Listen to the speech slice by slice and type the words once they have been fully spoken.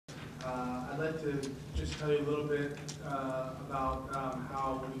like to just tell you a little bit about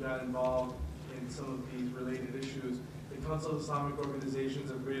how we got involved in some of these related issues. The Council of Islamic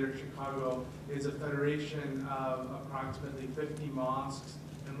Organizations of Greater Chicago is a federation of approximately 50 mosques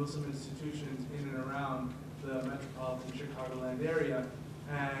and Muslim institutions in and around the metropolitan Chicagoland area.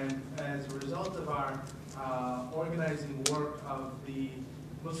 And as a result of our organizing work of the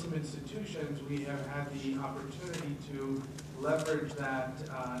Muslim institutions, we have had the opportunity to leverage that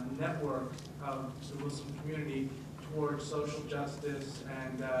network of the Muslim community towards social justice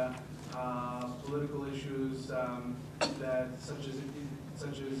and political issues that such as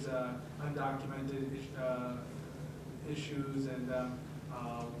undocumented issues and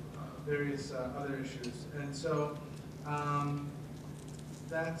various other issues. And so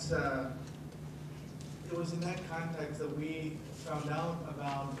it was in that context that we found out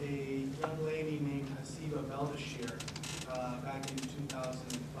about a young lady named Hassiba Belbachir back in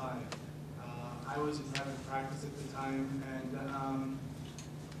 2005. I was in private practice at the time, and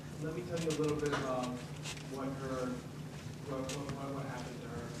let me tell you a little bit about what happened to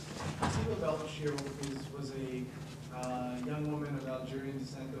her. Hassiba Belbachir was a young woman of Algerian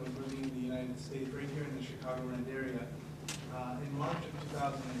descent that was living in the United States, right here in the Chicagoland area. In March of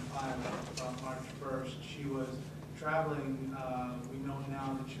 2005, about March 1st, she was traveling. We know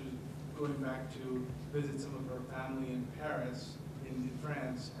now that she was going back to visit some of her family in Paris, in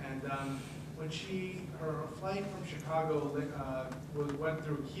France. And when her flight from Chicago went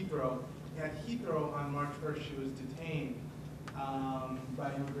through Heathrow, at Heathrow on March 1st, she was detained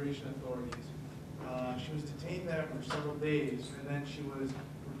by immigration authorities. She was detained there for several days, and then she was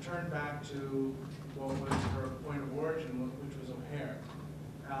returned back to what was her point of origin, which was O'Hare,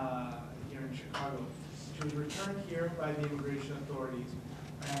 here in Chicago. She was returned here by the immigration authorities,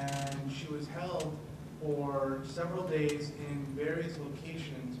 and she was held for several days in various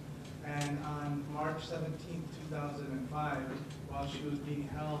locations. And on March 17, 2005, while she was being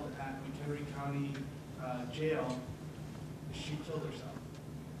held at McHenry County Jail, she killed herself.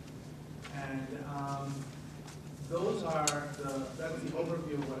 And that's the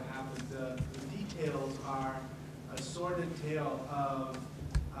overview of what happened. The details are a sordid tale of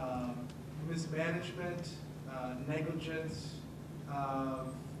mismanagement, negligence,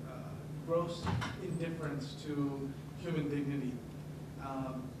 gross indifference to human dignity.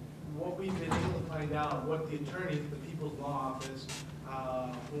 What we've been able to find out, what the attorneys, the People's Law Office,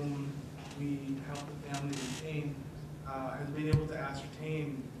 whom we helped the family retain, has been able to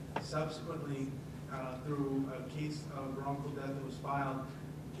ascertain subsequently through a case of wrongful death that was filed,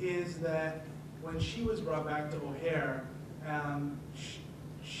 is that when she was brought back to O'Hare,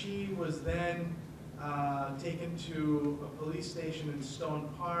 she was then taken to a police station in Stone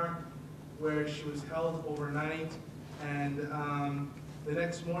Park, where she was held overnight, and the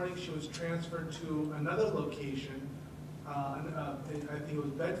next morning she was transferred to another location, I think it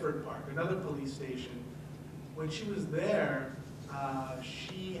was Bedford Park, another police station. When she was there,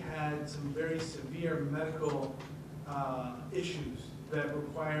 she had some very severe medical issues that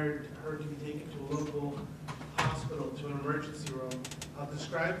required her to be taken to a local hospital, to an emergency room. I'll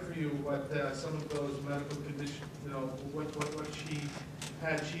describe for you what some of those medical conditions, what she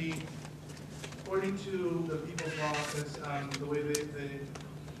had. According to the People's Law Office, the way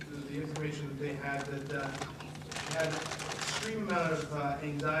the information that they had, that she had an extreme amount of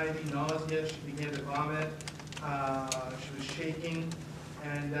anxiety, nausea. She began to vomit. She was shaking,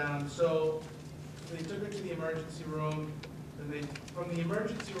 and so they took her to the emergency room. And from the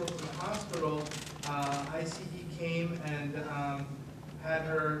emergency room from the hospital, ICE came and had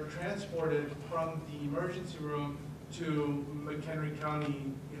her transported from the emergency room to McHenry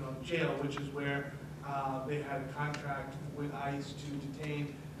County, Jail, which is where they had a contract with ICE to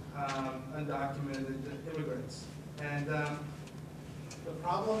detain undocumented immigrants. And the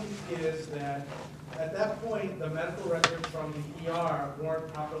problem is that at that point, the medical records from the ER weren't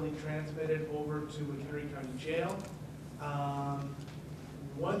properly transmitted over to McHenry County Jail.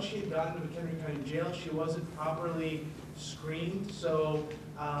 Once she had gotten to McHenry County Jail, she wasn't properly screened, so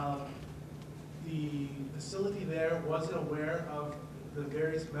the facility there wasn't aware of the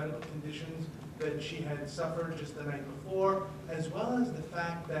various medical conditions that she had suffered just the night before, as well as the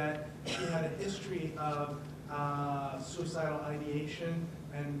fact that she had a history of suicidal ideation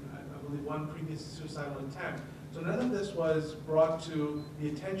and I believe one previous suicidal attempt. So none of this was brought to the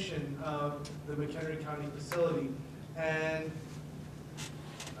attention of the McHenry County facility. And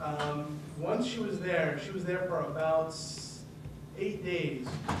once she was there for about 8 days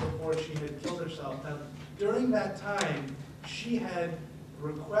before she had killed herself. Now, during that time, she had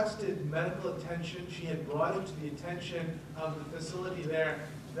requested medical attention. She had brought it to the attention of the facility there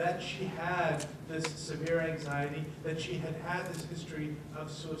that she had this severe anxiety, that she had had this history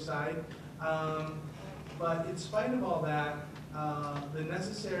of suicide. But in spite of all that, the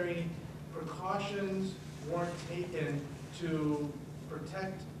necessary precautions weren't taken to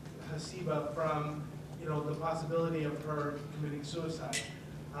protect Hassiba from, the possibility of her committing suicide.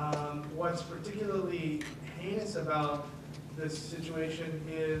 What's particularly heinous about this situation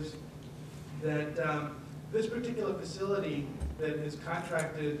is that this particular facility that is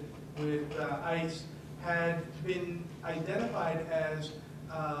contracted with ICE had been identified as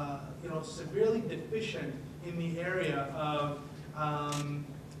severely deficient in the area of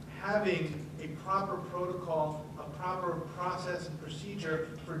having a proper protocol, a proper process and procedure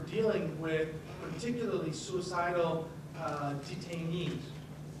for dealing with particularly suicidal detainees.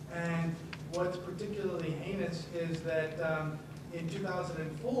 And what's particularly heinous is that in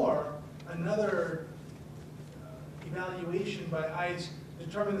 2004, another evaluation by ICE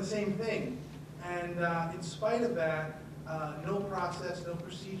determined the same thing. And in spite of that, no process, no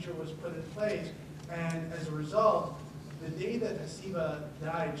procedure was put in place. And as a result, the day that Hassiba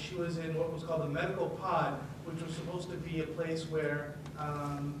died, she was in what was called a medical pod, which was supposed to be a place where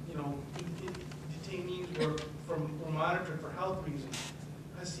detainees were monitored for health reasons.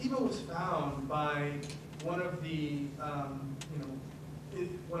 Hassiba was found by one of the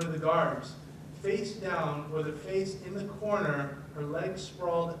guards, face down, with her face in the corner, her legs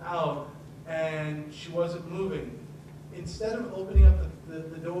sprawled out, and she wasn't moving. Instead of opening up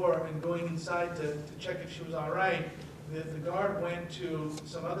the door and going inside to check if she was all right, the guard went to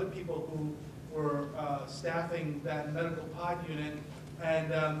some other people who were staffing that medical pod unit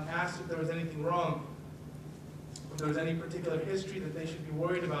and asked if there was anything wrong, if there was any particular history that they should be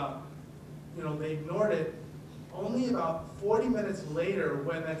worried about. They ignored it. Only about 40 minutes later,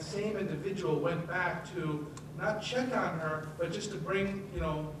 when that same individual went back to not check on her, but just to bring,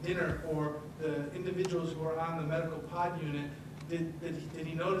 dinner for the individuals who were on the medical pod unit, did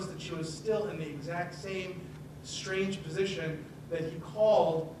he notice that she was still in the exact same strange position that he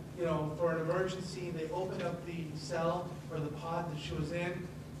called, for an emergency. They opened up the cell or the pod that she was in.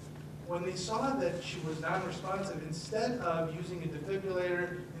 When they saw that she was non-responsive, instead of using a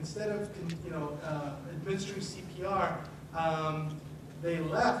defibrillator, instead of administering CPR, they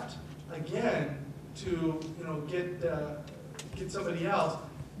left again to get somebody else.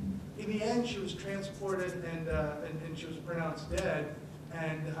 In the end, she was transported and she was pronounced dead.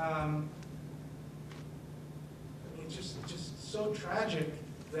 And it's just so tragic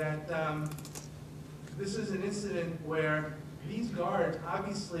that this is an incident where these guards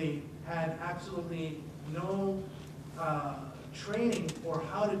obviously had absolutely no training for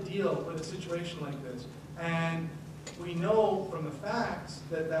how to deal with a situation like this. And we know from the facts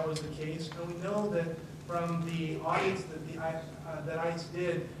that that was the case, and we know that from the audits that ICE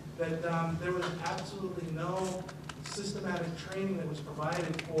did, that there was absolutely no systematic training that was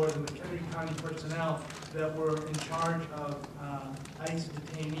provided for the McHenry County personnel that were in charge of ICE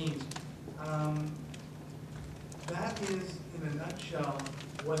detainees. That is, in a nutshell,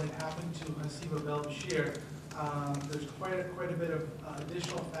 what had happened to Hassiba Belbachir. There's quite a bit of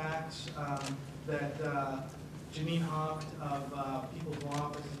additional facts that Janine Hoft of People's Law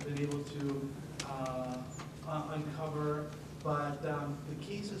Office has been able to uncover, but the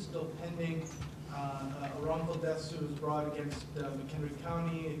case is still pending. A wrongful death suit was brought against McHenry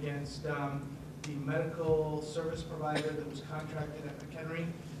County, against the medical service provider that was contracted at McHenry,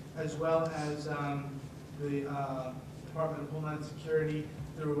 as well as the Department of Homeland Security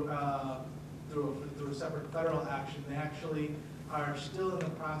through a separate federal action. They actually are still in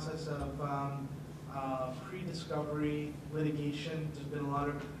the process of pre-discovery litigation. There's been a lot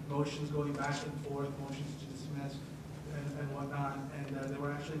of motions going back and forth, motions to dismiss and whatnot. And they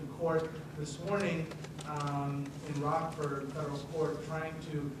were actually in court this morning in Rockford Federal Court trying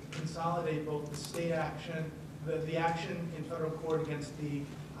to consolidate both the state action, the action in federal court against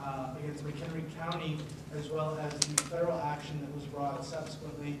McHenry County, as well as the federal action that was brought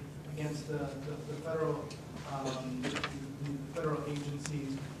subsequently against the federal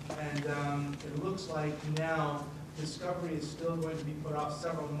agencies. And it looks like now discovery is still going to be put off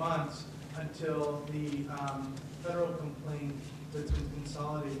several months until the federal complaint that's been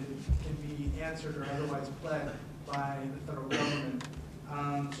consolidated can be answered or otherwise pled by the federal government.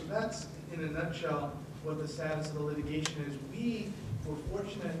 So that's, in a nutshell, what the status of the litigation is. We were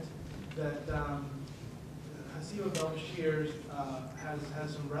fortunate that Hassiba Belbachir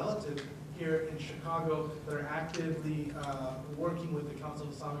has some relatives here in Chicago that are actively working with the Council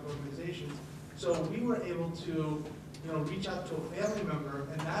of Islamic Organizations. So we were able to reach out to a family member,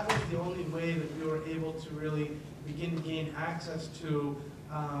 and that was the only way that we were able to really begin to gain access to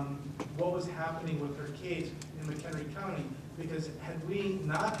what was happening with her case in McHenry County. Because had we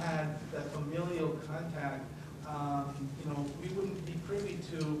not had that familial contact, we wouldn't be privy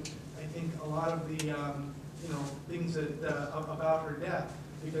to, I think, a lot of the, things that, about her death.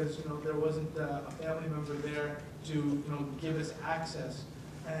 Because, there wasn't a family member there to, give us access.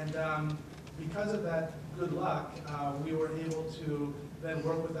 And because of that good luck, we were able to then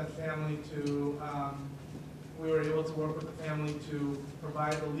work with that family to,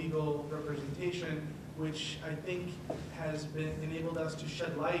 provide the legal representation, which I think has enabled us to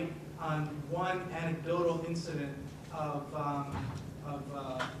shed light on one anecdotal incident of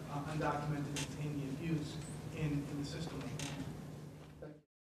undocumented detainee abuse in the system.